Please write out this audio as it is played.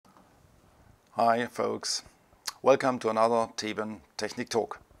Hi folks, welcome to another Theben Technic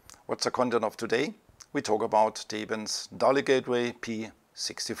Talk. What's the content of today? We talk about Theben's DALI Gateway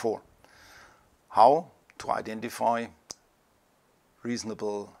P64. How to identify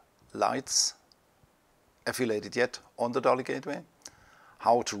reasonable lights affiliated yet on the DALI Gateway,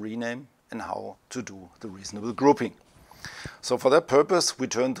 how to rename and how to do the reasonable grouping. So for that purpose we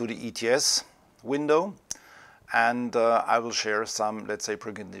turn to the ETS window and I will share some, let's say,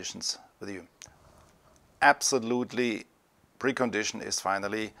 preconditions with you. Absolutely precondition is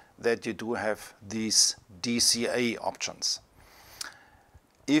finally that you do have these DCA options.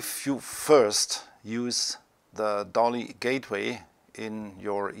 If you first use the DALI Gateway in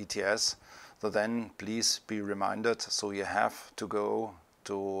your ETS, so then please be reminded, so you have to go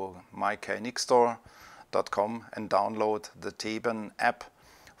to myKNXstore.com and download the Theben app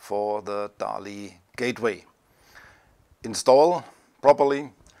for the DALI Gateway. Install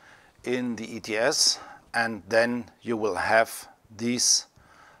properly in the ETS and then you will have this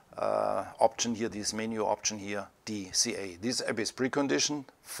option here, this menu option here, DCA. This app is preconditioned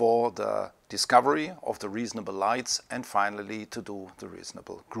for the discovery of the reasonable lights and finally to do the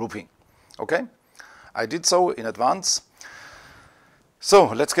reasonable grouping. Okay, I did so in advance. So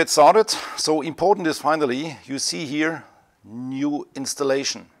let's get started. So important is finally, you see here, new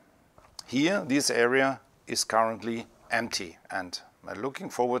installation. Here, this area is currently empty and I'm looking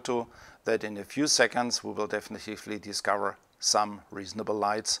forward to that in a few seconds we will definitively discover some reasonable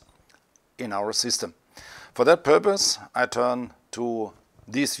lights in our system. For that purpose I turn to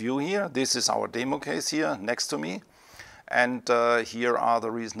this view here. This is our demo case here next to me and here are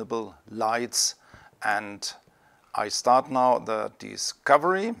the reasonable lights and I start now the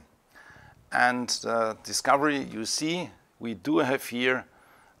discovery and the discovery you see we do have here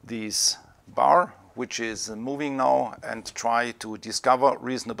this bar which is moving now and try to discover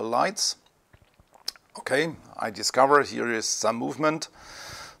reasonable lights. Okay, I discover here is some movement,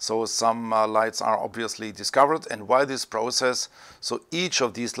 so some lights are obviously discovered, and while this process, so each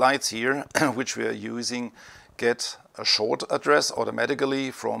of these lights here which we are using get a short address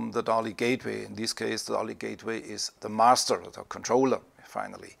automatically from the DALI Gateway. In this case the DALI Gateway is the master, the controller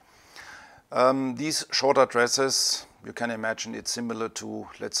finally. These short addresses, you can imagine it's similar to,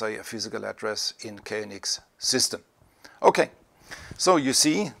 let's say, a physical address in KNX system. Okay, so you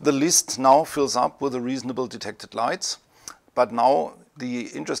see the list now fills up with the reasonable detected lights, but now the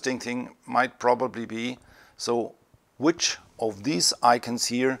interesting thing might probably be, so which of these icons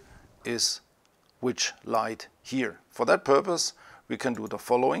here is which light here. For that purpose we can do the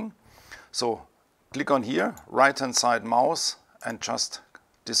following. So click on here, right hand side mouse and just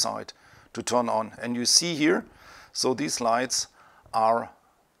decide to turn on, and you see here, so these lights are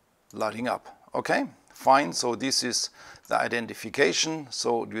lighting up. Okay, fine. So this is the identification.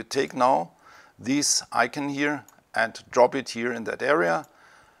 So you take now this icon here and drop it here in that area.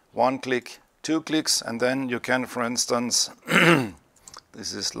 One click, two clicks, and then you can, for instance,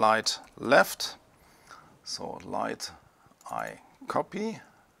 this is light left. So light I copy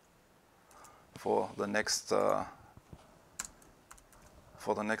for the next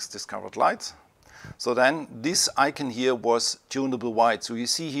discovered light. So then this icon here was tunable white. So you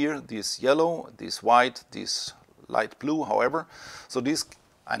see here this yellow, this white, this light blue, however. So this,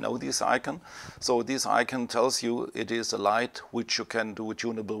 I know this icon. So this icon tells you it is a light which you can do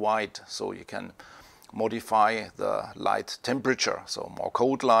tunable white. So you can modify the light temperature. So more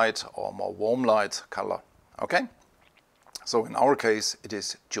cold light or more warm light color. Okay? So in our case it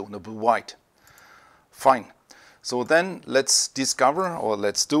is tunable white. Fine. So then let's discover, or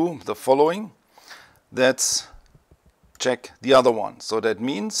let's do the following. Let's check the other one. So that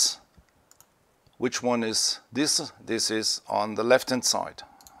means which one is this? This is on the left hand side.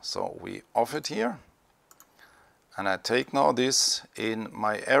 So we off it here and I take now this in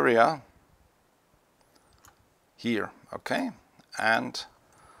my area here. Okay, and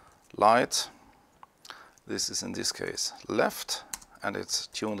light, this is in this case left and it's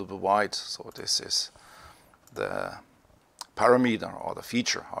tunable white. So this is the parameter or the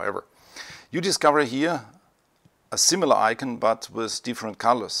feature, however. You discover here a similar icon but with different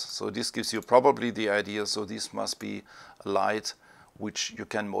colors. So this gives you probably the idea, so this must be a light which you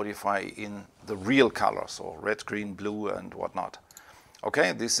can modify in the real color, so red, green, blue and whatnot.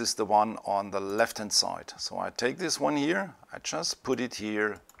 Okay, this is the one on the left hand side. So I take this one here, I just put it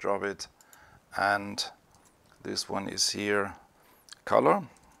here, drop it, and this one is here, color.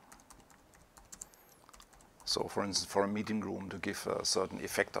 So for instance for a meeting room to give a certain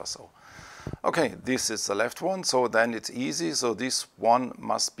effect or so. Okay, this is the left one, so then it's easy. So this one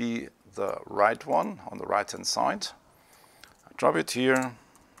must be the right one on the right hand side. I drop it here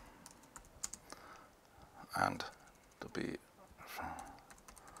and to be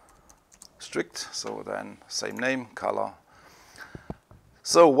strict, so then same name, color.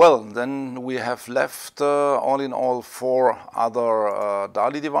 So well, then we have left all in all 4 other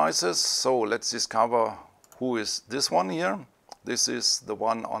DALI devices. So let's discover who is this one here. This is the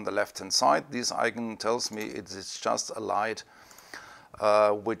one on the left hand side. This icon tells me it is just a light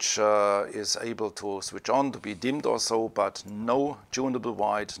which is able to switch on, to be dimmed or so, but no tunable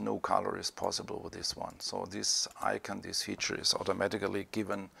white, no color is possible with this one. So this icon, this feature is automatically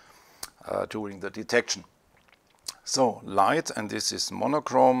given during the detection. So light, and this is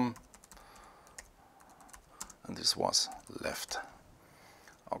monochrome, and this was left.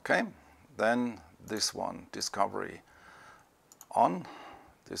 Okay, then this one, discovery on.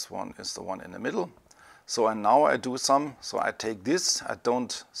 This one is the one in the middle. So and now I do some, so I take this, I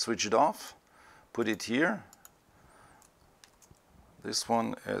don't switch it off, put it here. This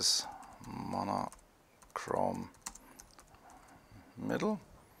one is monochrome middle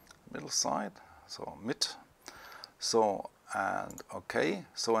side, so mid. So, and okay,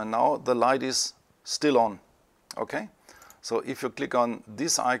 so and now the light is still on, okay? So if you click on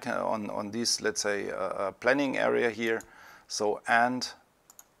this icon, on this, let's say, planning area here, so and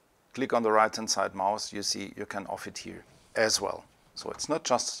click on the right hand side mouse, you see you can off it here as well. So it's not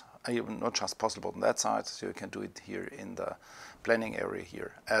just possible on that side, so you can do it here in the planning area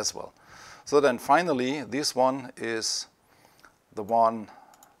here as well. So then finally, this one is the one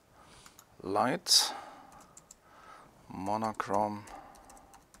light, monochrome,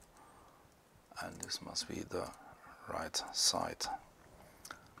 and this must be the right side.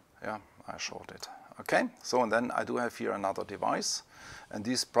 Yeah, I showed it. Okay, so and then I do have here another device, and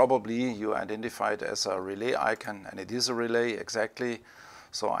this probably you identified as a relay icon, and it is a relay exactly.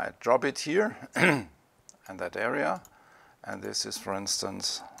 So I drop it here in that area, and this is, for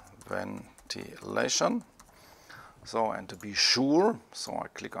instance, ventilation. So, and to be sure, so I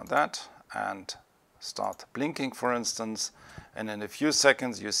click on that and start blinking, for instance, and in a few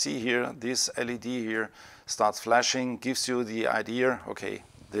seconds you see here this LED here starts flashing, gives you the idea, okay,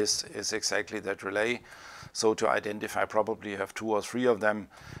 this is exactly that relay. So to identify, probably you have 2 or 3 of them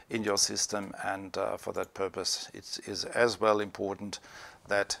in your system, and for that purpose it is as well important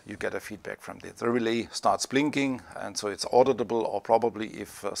that you get a feedback from it. The relay starts blinking, and so it's auditable, or probably,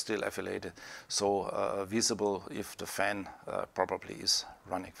 if still affiliated, so visible if the fan probably is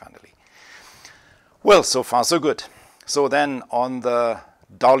running finally. Well, so far so good. So then on the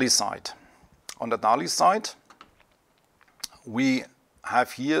DALI side. On the DALI side, we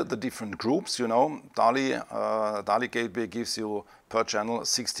have here the different groups. You know, DALI Gateway gives you per channel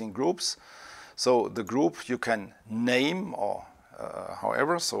 16 groups. So the group you can name or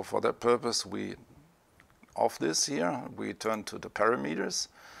however. So for that purpose, we off this here. We turn to the parameters.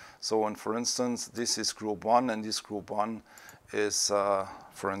 So, and for instance, this is group 1, and this group 1 is,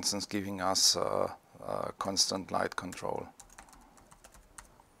 for instance, giving us constant light control,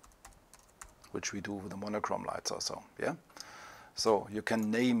 which we do with the monochrome lights also, yeah? So you can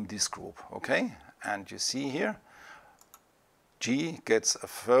name this group, okay? And you see here, G gets a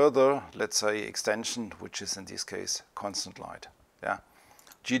further, let's say, extension, which is in this case constant light, yeah?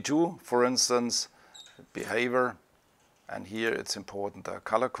 G2, for instance, behavior, and here it's important,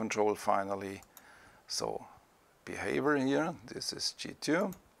 color control finally. So behavior here, this is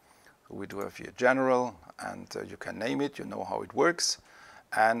G2. We do have here general, and you can name it, you know how it works.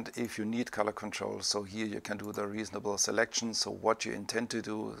 And if you need color control, so here you can do the reasonable selection, so what you intend to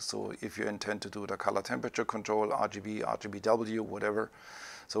do. So if you intend to do the color temperature control, RGB, RGBW, whatever,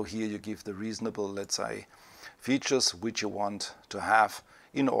 so here you give the reasonable, let's say, features which you want to have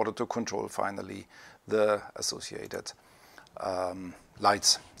in order to control finally the associated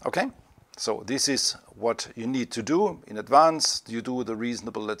lights, okay? So this is what you need to do in advance. You do the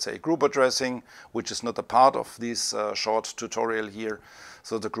reasonable, let's say, group addressing, which is not a part of this short tutorial here.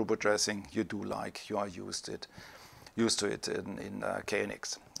 So the group addressing you do like you are used to it in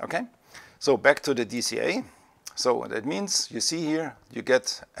KNX. Okay. So back to the DCA. So that means you see here you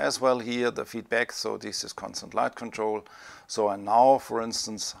get as well here the feedback. So this is constant light control. So and now, for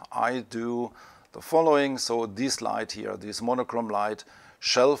instance, I do the following. So this light here, this monochrome light,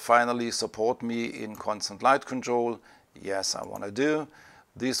 shall finally support me in constant light control. Yes, I want to do.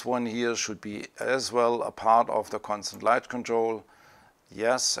 This one here should be as well a part of the constant light control.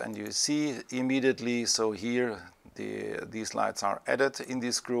 Yes, and you see immediately, so here these lights are added in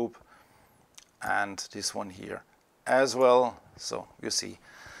this group, and this one here as well. So you see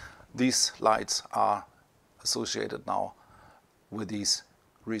these lights are associated now with this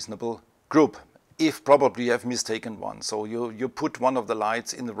reasonable group. If probably you have mistaken one, so you put one of the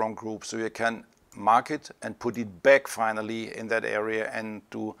lights in the wrong group, so you can mark it and put it back finally in that area and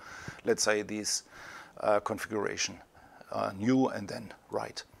do, let's say, this configuration new and then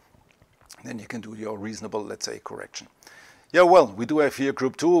right. Then you can do your reasonable, let's say, correction. Yeah, well, we do have here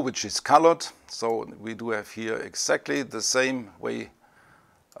group 2, which is colored. So we do have here exactly the same way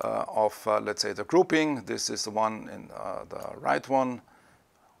of, let's say, the grouping. This is the one in the right one.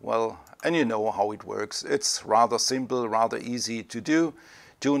 Well, and you know how it works. It's rather simple, rather easy to do.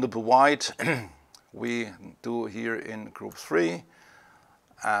 Tunable white we do here in group 3,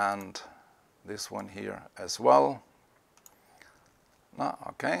 and this one here as well.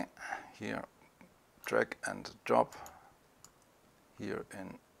 Okay, here drag and drop here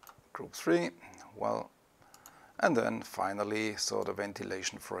in group 3. Well, and then finally, so the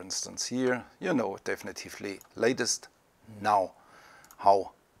ventilation, for instance, here, you know definitively latest now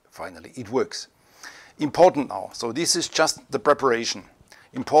how finally it works. Important now, so this is just the preparation.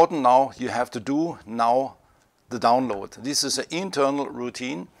 Important now, you have to do now the download. This is an internal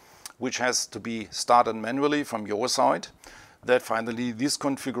routine which has to be started manually from your side, that finally this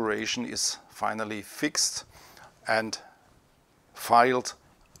configuration is finally fixed and filed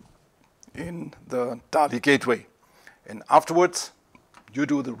in the DALI Gateway. And afterwards, you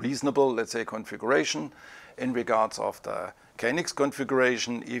do the reasonable, let's say, configuration in regards of the KNX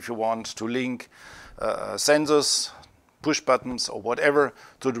configuration. If you want to link sensors, push buttons or whatever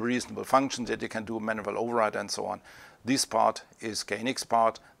to the reasonable functions that you can do, manual override and so on. This part is KNX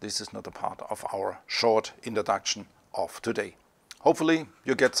part. This is not a part of our short introduction of today. Hopefully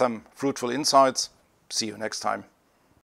you get some fruitful insights. See you next time.